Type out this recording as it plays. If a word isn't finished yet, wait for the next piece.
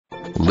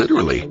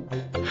literally,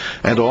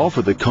 and all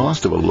for the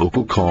cost of a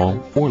local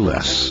call or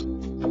less.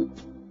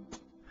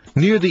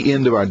 Near the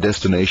end of our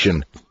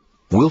destination,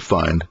 we'll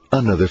find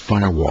another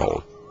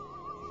firewall.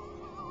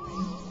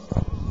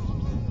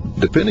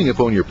 Depending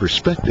upon your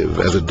perspective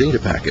as a data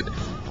packet,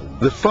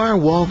 the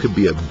firewall could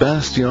be a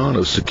bastion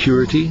of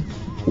security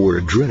or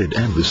a dreaded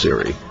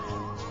adversary.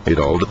 It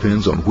all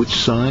depends on which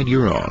side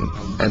you're on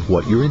and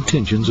what your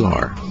intentions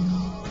are.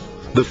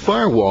 The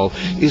firewall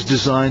is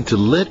designed to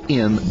let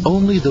in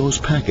only those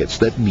packets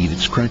that meet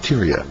its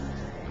criteria.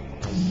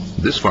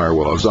 This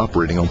firewall is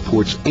operating on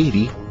ports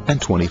 80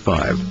 and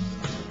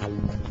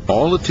 25.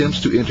 All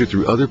attempts to enter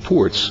through other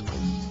ports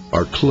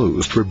are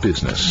closed for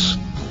business.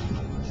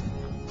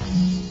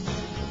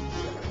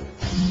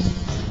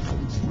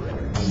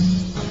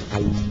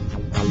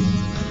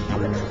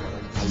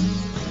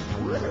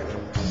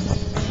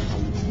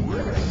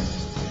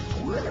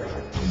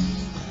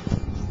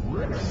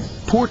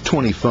 Port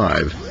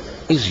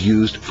 25 is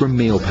used for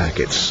mail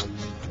packets,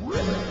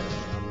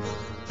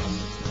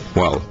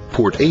 while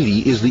Port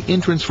 80 is the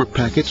entrance for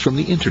packets from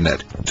the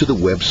Internet to the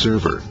web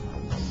server.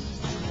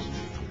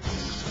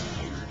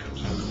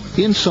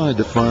 Inside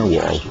the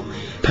firewall,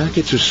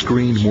 packets are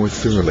screened more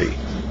thoroughly.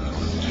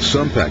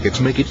 Some packets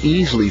make it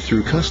easily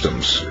through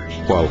customs,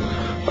 while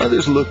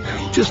others look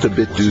just a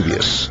bit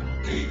dubious.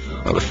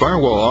 Now, the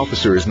firewall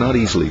officer is not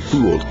easily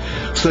fooled,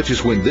 such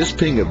as when this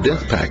ping of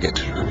death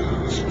packet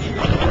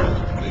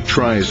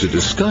tries to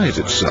disguise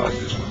itself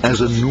as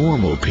a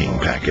normal ping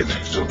packet.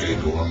 It's okay,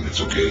 go on, it's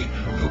okay,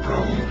 no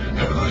problem.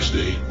 Have a nice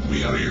day.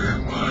 We out here.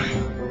 Bye.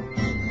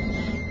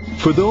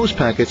 For those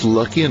packets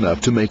lucky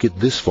enough to make it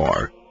this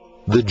far,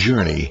 the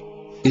journey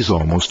is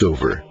almost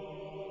over.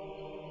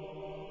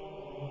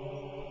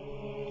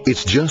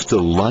 It's just a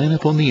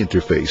lineup on the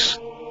interface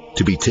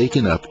to be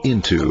taken up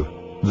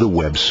into the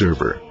web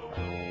server.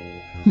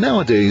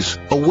 Nowadays,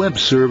 a web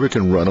server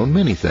can run on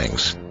many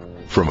things,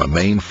 from a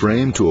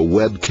mainframe to a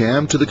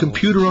webcam to the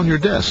computer on your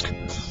desk.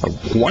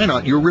 Why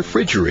not your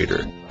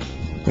refrigerator?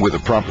 With a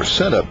proper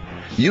setup,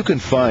 you can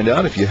find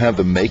out if you have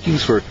the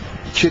makings for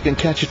chicken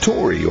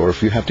cacciatore or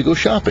if you have to go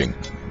shopping.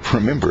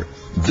 Remember,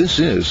 this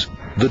is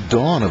the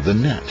dawn of the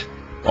net.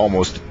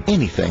 Almost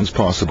anything's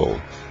possible.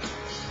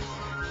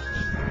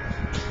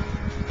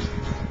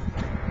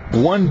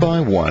 One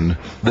by one,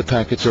 the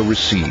packets are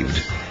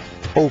received,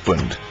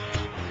 opened,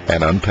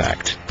 and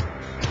unpacked.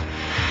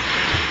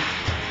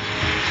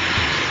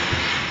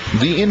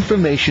 The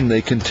information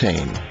they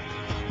contain,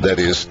 that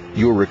is,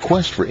 your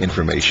request for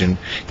information,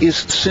 is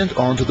sent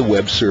on to the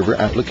web server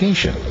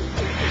application.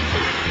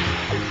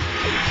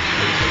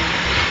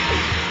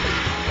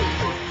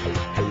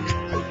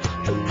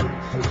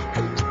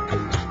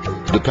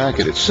 The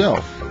packet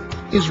itself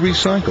is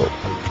recycled,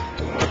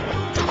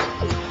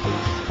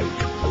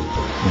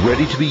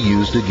 ready to be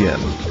used again,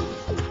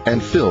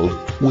 and filled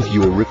with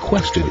your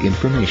requested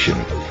information.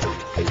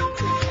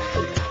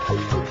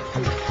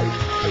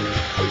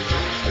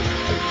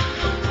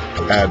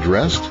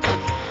 Addressed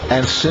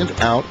and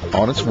sent out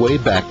on its way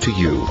back to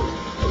you.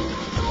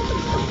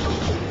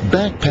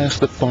 Back past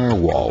the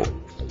firewall,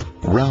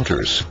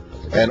 routers,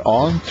 and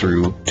on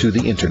through to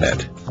the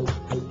Internet.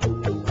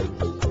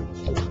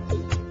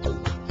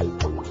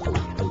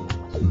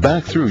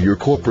 Back through your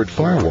corporate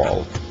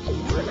firewall.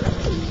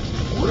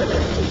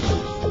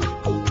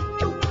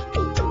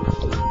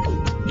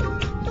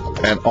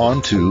 And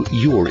onto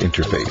your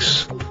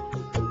interface.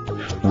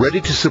 Ready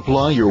to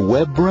supply your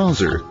web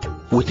browser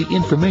with the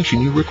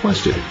information you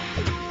requested.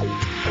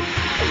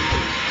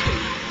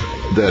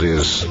 That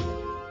is,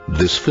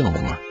 this film.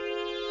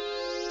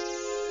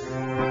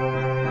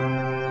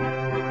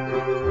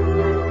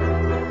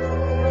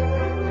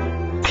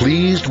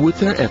 Pleased with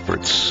their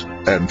efforts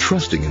and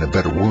trusting in a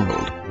better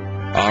world,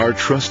 our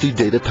trusty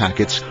data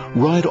packets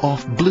ride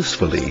off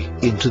blissfully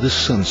into the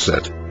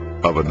sunset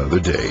of another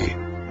day,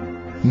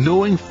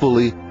 knowing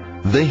fully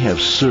they have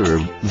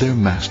served their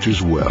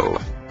masters well.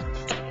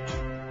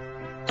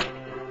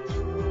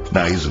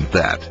 Now, isn't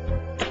that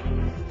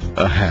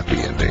a happy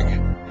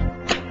ending?